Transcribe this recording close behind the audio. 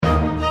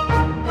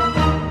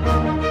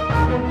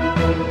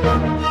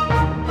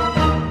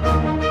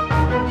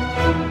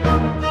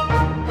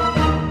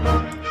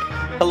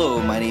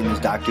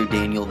Dr.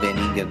 Daniel Van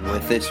Ingen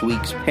with this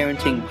week's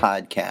Parenting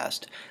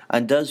Podcast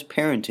on Does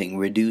Parenting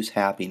Reduce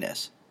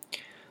Happiness?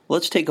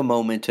 Let's take a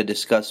moment to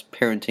discuss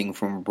parenting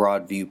from a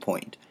broad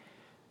viewpoint.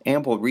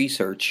 Ample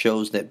research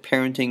shows that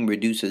parenting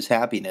reduces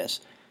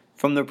happiness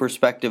from the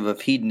perspective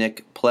of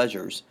hedonic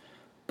pleasures,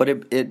 but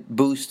it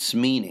boosts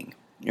meaning.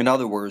 In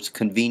other words,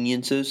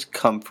 conveniences,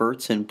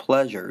 comforts, and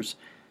pleasures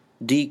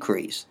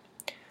decrease,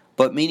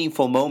 but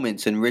meaningful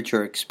moments and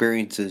richer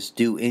experiences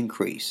do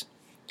increase.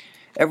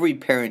 Every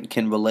parent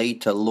can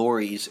relate to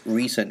Lori's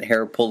recent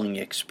hair-pulling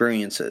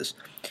experiences.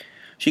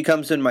 She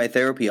comes in my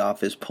therapy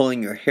office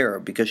pulling her hair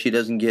because she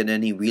doesn't get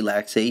any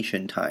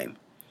relaxation time.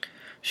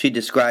 She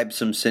described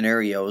some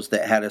scenarios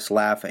that had us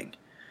laughing.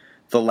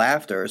 The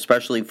laughter,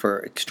 especially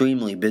for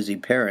extremely busy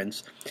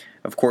parents,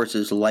 of course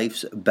is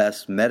life's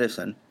best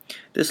medicine.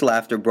 This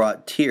laughter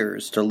brought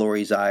tears to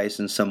Lori's eyes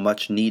and some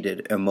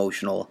much-needed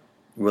emotional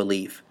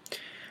relief.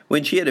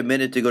 When she had a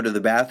minute to go to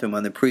the bathroom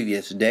on the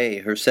previous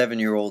day, her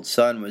 7-year-old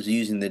son was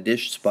using the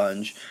dish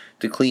sponge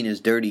to clean his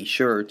dirty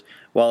shirt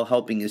while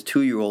helping his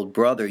 2-year-old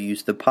brother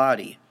use the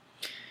potty,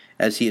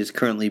 as he is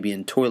currently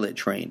being toilet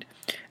trained.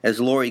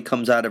 As Lori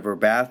comes out of her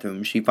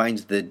bathroom, she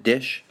finds the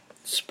dish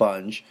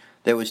sponge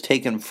that was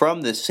taken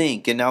from the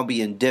sink and now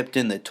being dipped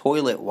in the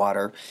toilet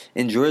water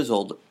and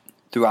drizzled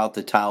throughout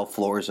the tile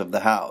floors of the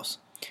house.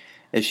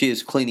 As she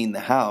is cleaning the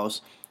house,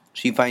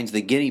 she finds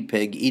the guinea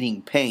pig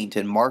eating paint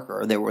and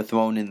marker that were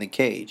thrown in the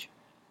cage.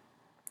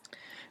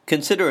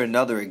 Consider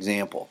another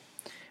example.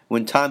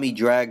 When Tommy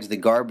drags the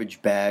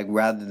garbage bag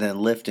rather than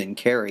lift and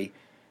carry,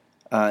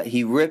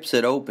 he rips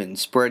it open,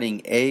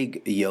 spreading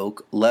egg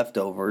yolk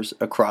leftovers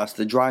across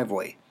the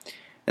driveway.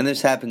 And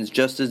this happens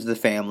just as the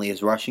family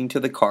is rushing to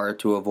the car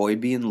to avoid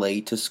being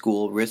late to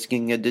school,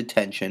 risking a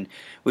detention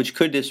which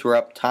could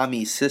disrupt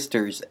Tommy's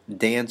sister's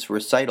dance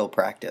recital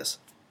practice.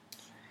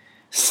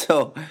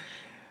 So,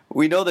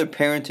 we know that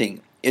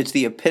parenting, it's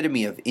the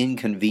epitome of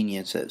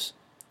inconveniences.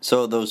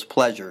 So those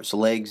pleasures,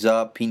 legs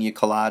up, pina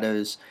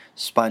coladas,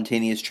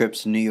 spontaneous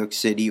trips to New York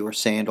City or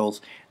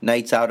sandals,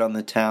 nights out on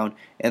the town,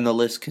 and the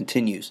list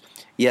continues.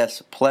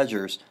 Yes,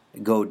 pleasures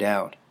go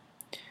down.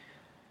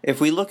 If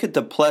we look at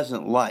the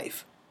pleasant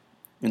life,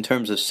 in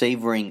terms of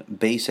savoring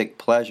basic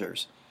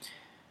pleasures,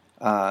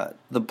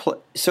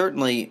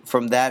 certainly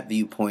from that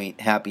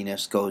viewpoint,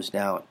 happiness goes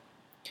down.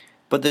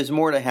 But there's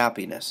more to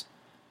happiness.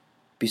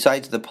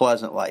 Besides the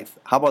pleasant life,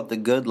 how about the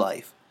good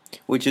life,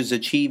 which is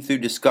achieved through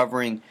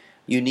discovering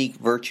unique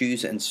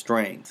virtues and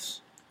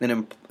strengths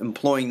and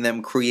employing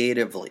them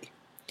creatively?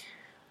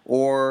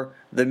 Or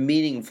the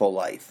meaningful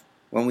life,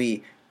 when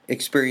we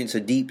experience a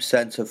deep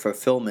sense of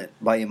fulfillment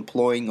by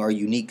employing our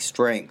unique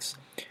strengths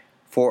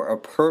for a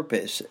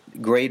purpose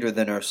greater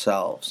than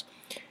ourselves.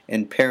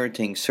 And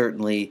parenting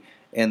certainly,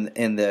 and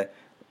the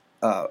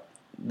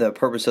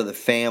purpose of the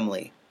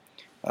family,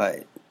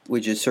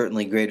 which is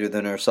certainly greater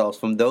than ourselves.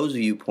 From those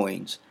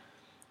viewpoints,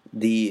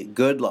 the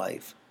good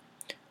life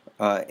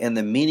and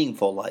the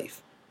meaningful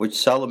life, which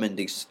Solomon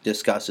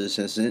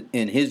discusses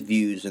in his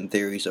views and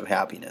theories of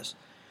happiness.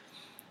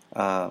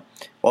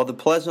 While the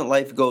pleasant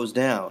life goes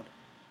down,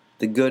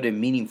 the good and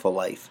meaningful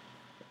life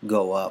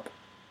go up.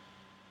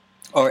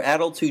 Are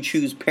adults who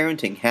choose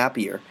parenting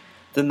happier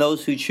than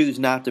those who choose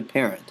not to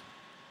parent?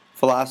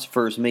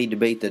 Philosophers may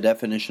debate the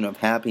definition of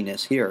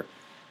happiness here,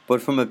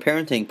 but from a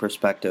parenting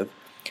perspective,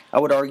 I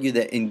would argue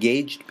that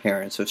engaged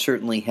parents are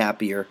certainly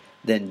happier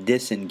than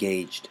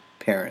disengaged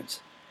parents.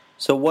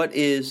 So what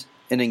is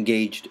an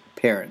engaged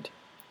parent?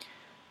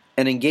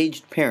 An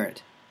engaged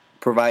parent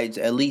provides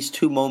at least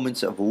 2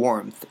 moments of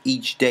warmth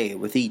each day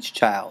with each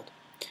child.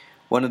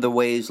 One of the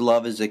ways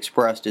love is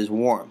expressed is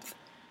warmth.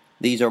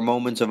 These are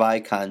moments of eye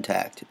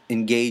contact,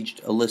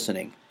 engaged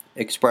listening,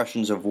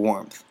 expressions of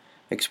warmth,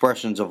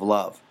 expressions of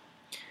love.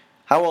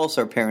 How else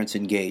are parents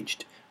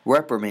engaged?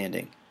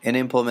 Reprimanding and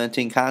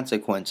implementing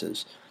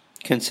consequences,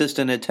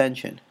 consistent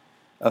attention,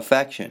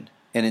 affection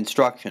and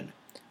instruction,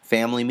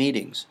 family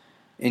meetings,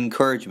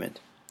 encouragement.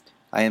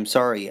 I am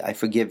sorry, I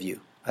forgive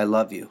you, I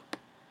love you.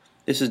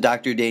 This is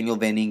Dr. Daniel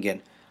Van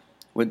Ingen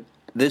with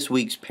this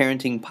week's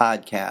Parenting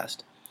Podcast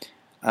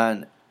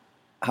on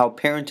how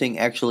parenting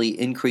actually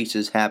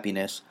increases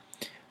happiness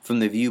from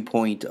the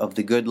viewpoint of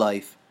the good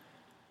life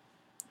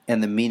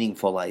and the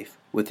meaningful life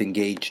with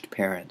engaged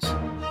parents.